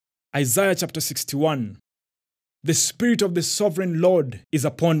Isaiah chapter 61. The Spirit of the Sovereign Lord is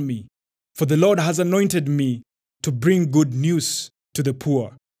upon me, for the Lord has anointed me to bring good news to the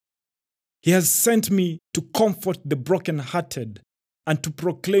poor. He has sent me to comfort the brokenhearted and to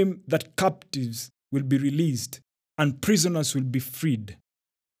proclaim that captives will be released and prisoners will be freed.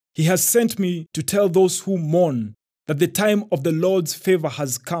 He has sent me to tell those who mourn that the time of the Lord's favor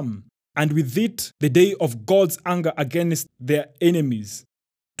has come, and with it the day of God's anger against their enemies.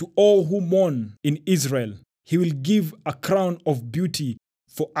 To all who mourn in Israel, he will give a crown of beauty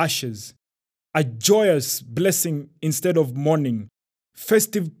for ashes, a joyous blessing instead of mourning,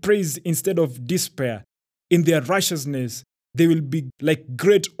 festive praise instead of despair. In their righteousness, they will be like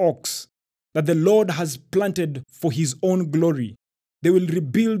great oaks that the Lord has planted for his own glory. They will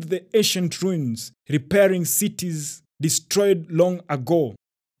rebuild the ancient ruins, repairing cities destroyed long ago.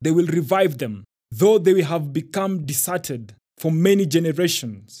 They will revive them, though they have become deserted for many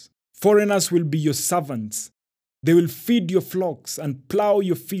generations. Foreigners will be your servants. They will feed your flocks and plow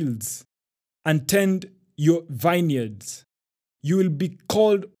your fields and tend your vineyards. You will be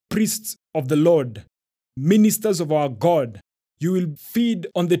called priests of the Lord, ministers of our God. You will feed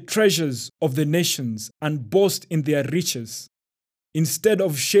on the treasures of the nations and boast in their riches. Instead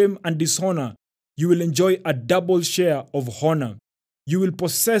of shame and dishonor, you will enjoy a double share of honor. You will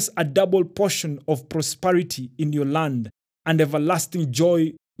possess a double portion of prosperity in your land, and everlasting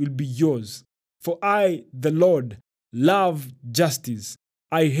joy will be yours. For I, the Lord, love justice.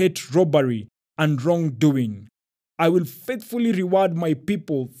 I hate robbery and wrongdoing. I will faithfully reward my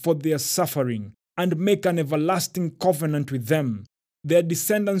people for their suffering and make an everlasting covenant with them. Their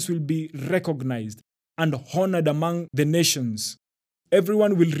descendants will be recognized and honored among the nations.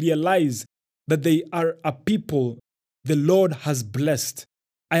 Everyone will realize that they are a people the Lord has blessed.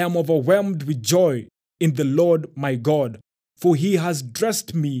 I am overwhelmed with joy in the Lord my God, for he has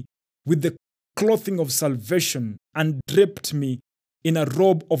dressed me with the clothing of salvation and draped me in a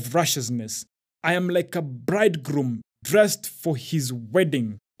robe of righteousness. I am like a bridegroom dressed for his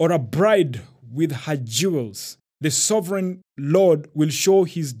wedding, or a bride with her jewels. The sovereign Lord will show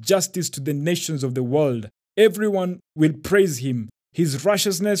his justice to the nations of the world. Everyone will praise him. His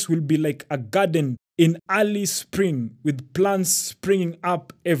righteousness will be like a garden in early spring, with plants springing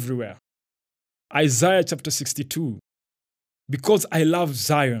up everywhere. Isaiah chapter 62. Because I love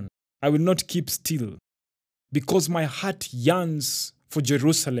Zion, I will not keep still. Because my heart yearns for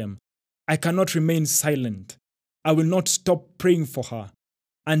Jerusalem, I cannot remain silent. I will not stop praying for her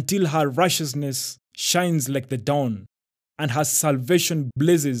until her righteousness shines like the dawn and her salvation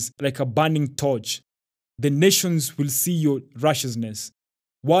blazes like a burning torch. The nations will see your righteousness.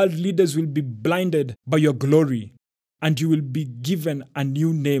 World leaders will be blinded by your glory, and you will be given a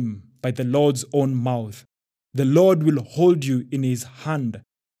new name by the Lord's own mouth. The Lord will hold you in his hand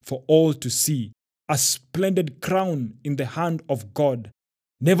for all to see, a splendid crown in the hand of God.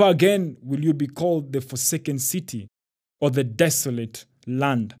 Never again will you be called the forsaken city or the desolate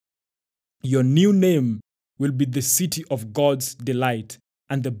land. Your new name will be the city of God's delight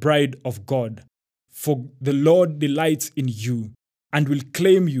and the bride of God. For the Lord delights in you and will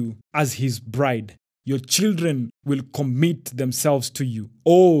claim you as his bride. Your children will commit themselves to you.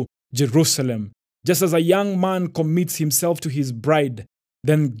 O Jerusalem, just as a young man commits himself to his bride,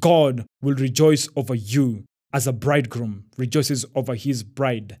 then God will rejoice over you as a bridegroom rejoices over his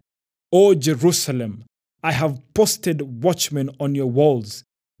bride. O Jerusalem, I have posted watchmen on your walls.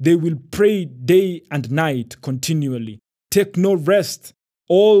 They will pray day and night continually. Take no rest,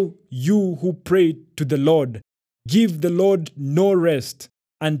 all you who pray to the Lord. Give the Lord no rest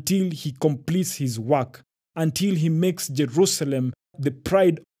until he completes his work, until he makes Jerusalem the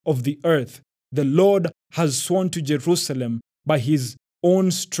pride of the earth. The Lord has sworn to Jerusalem by his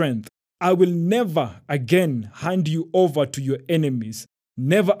own strength, I will never again hand you over to your enemies.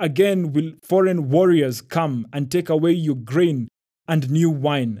 Never again will foreign warriors come and take away your grain and new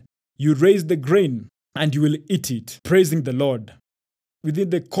wine. You raise the grain and you will eat it, praising the Lord. Within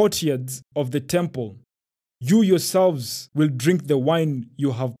the courtyards of the temple, you yourselves will drink the wine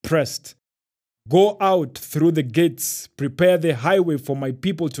you have pressed. Go out through the gates, prepare the highway for my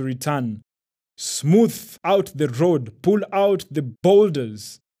people to return. Smooth out the road, pull out the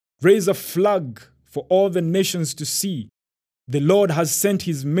boulders, raise a flag for all the nations to see. The Lord has sent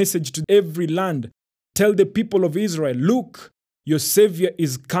his message to every land. Tell the people of Israel, look, your Savior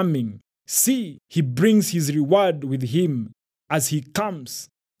is coming. See, he brings his reward with him. As he comes,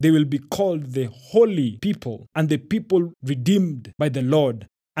 they will be called the holy people and the people redeemed by the Lord.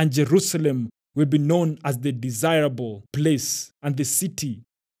 And Jerusalem will be known as the desirable place and the city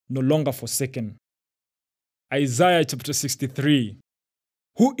no longer forsaken. Isaiah chapter 63.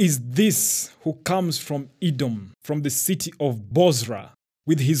 Who is this who comes from Edom, from the city of Bozrah,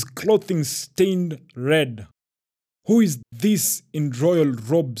 with his clothing stained red? Who is this in royal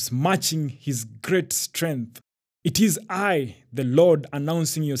robes, matching his great strength? It is I, the Lord,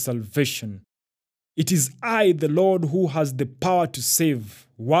 announcing your salvation. It is I, the Lord, who has the power to save.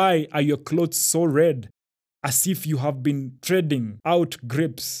 Why are your clothes so red, as if you have been treading out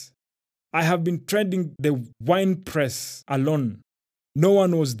grapes? I have been treading the winepress alone. No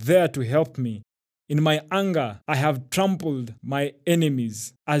one was there to help me. In my anger, I have trampled my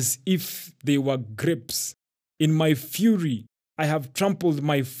enemies as if they were grapes. In my fury, I have trampled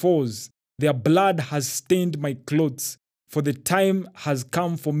my foes. Their blood has stained my clothes, for the time has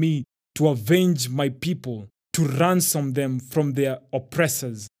come for me to avenge my people, to ransom them from their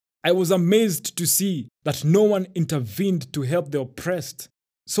oppressors. I was amazed to see that no one intervened to help the oppressed.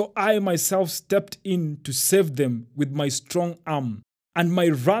 So I myself stepped in to save them with my strong arm, and my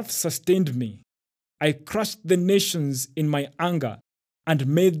wrath sustained me. I crushed the nations in my anger and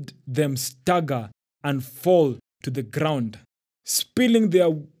made them stagger and fall to the ground, spilling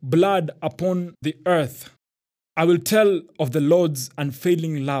their blood upon the earth. I will tell of the Lord's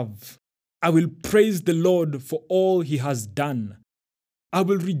unfailing love. I will praise the Lord for all he has done. I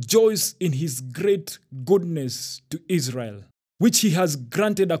will rejoice in his great goodness to Israel, which he has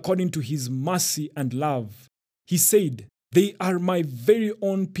granted according to his mercy and love. He said, "They are my very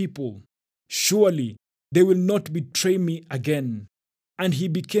own people. Surely they will not betray me again." And he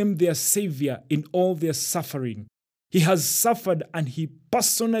became their savior in all their suffering. He has suffered and he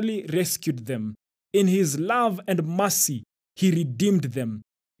personally rescued them. In his love and mercy, he redeemed them.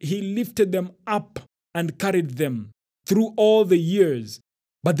 He lifted them up and carried them through all the years,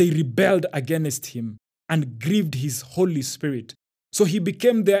 but they rebelled against him and grieved his Holy Spirit. So he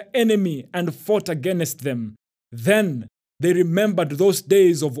became their enemy and fought against them. Then they remembered those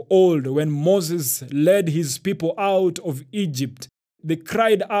days of old when Moses led his people out of Egypt. They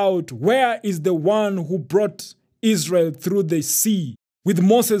cried out, "Where is the one who brought Israel through the sea with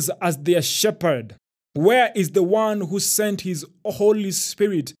Moses as their shepherd? Where is the one who sent his Holy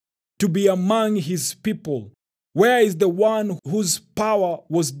Spirit to be among his people? Where is the one whose power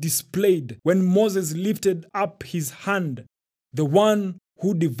was displayed when Moses lifted up his hand, the one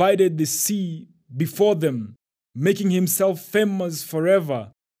who divided the sea before them, making himself famous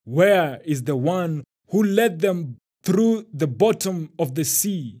forever? Where is the one who led them through the bottom of the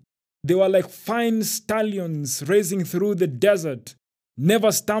sea? They were like fine stallions racing through the desert,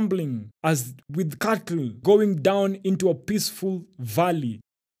 never stumbling, as with cattle going down into a peaceful valley.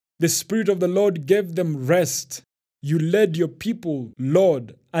 The Spirit of the Lord gave them rest. You led your people,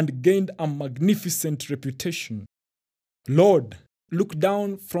 Lord, and gained a magnificent reputation. Lord, look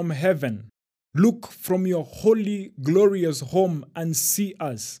down from heaven. Look from your holy, glorious home and see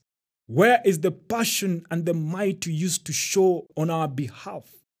us. Where is the passion and the might you used to show on our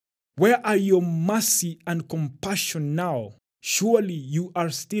behalf? Where are your mercy and compassion now? Surely you are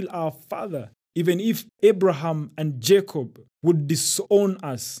still our Father. Even if Abraham and Jacob would disown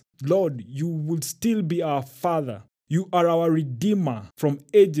us, Lord, you will still be our Father. You are our Redeemer from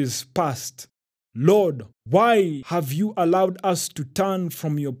ages past. Lord, why have you allowed us to turn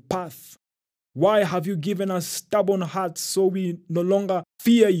from your path? Why have you given us stubborn hearts so we no longer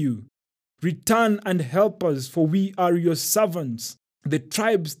fear you? Return and help us, for we are your servants, the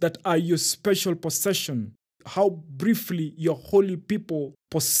tribes that are your special possession. How briefly your holy people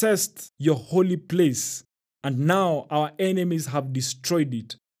possessed your holy place, and now our enemies have destroyed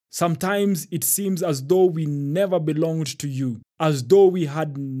it. Sometimes it seems as though we never belonged to you, as though we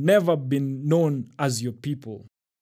had never been known as your people.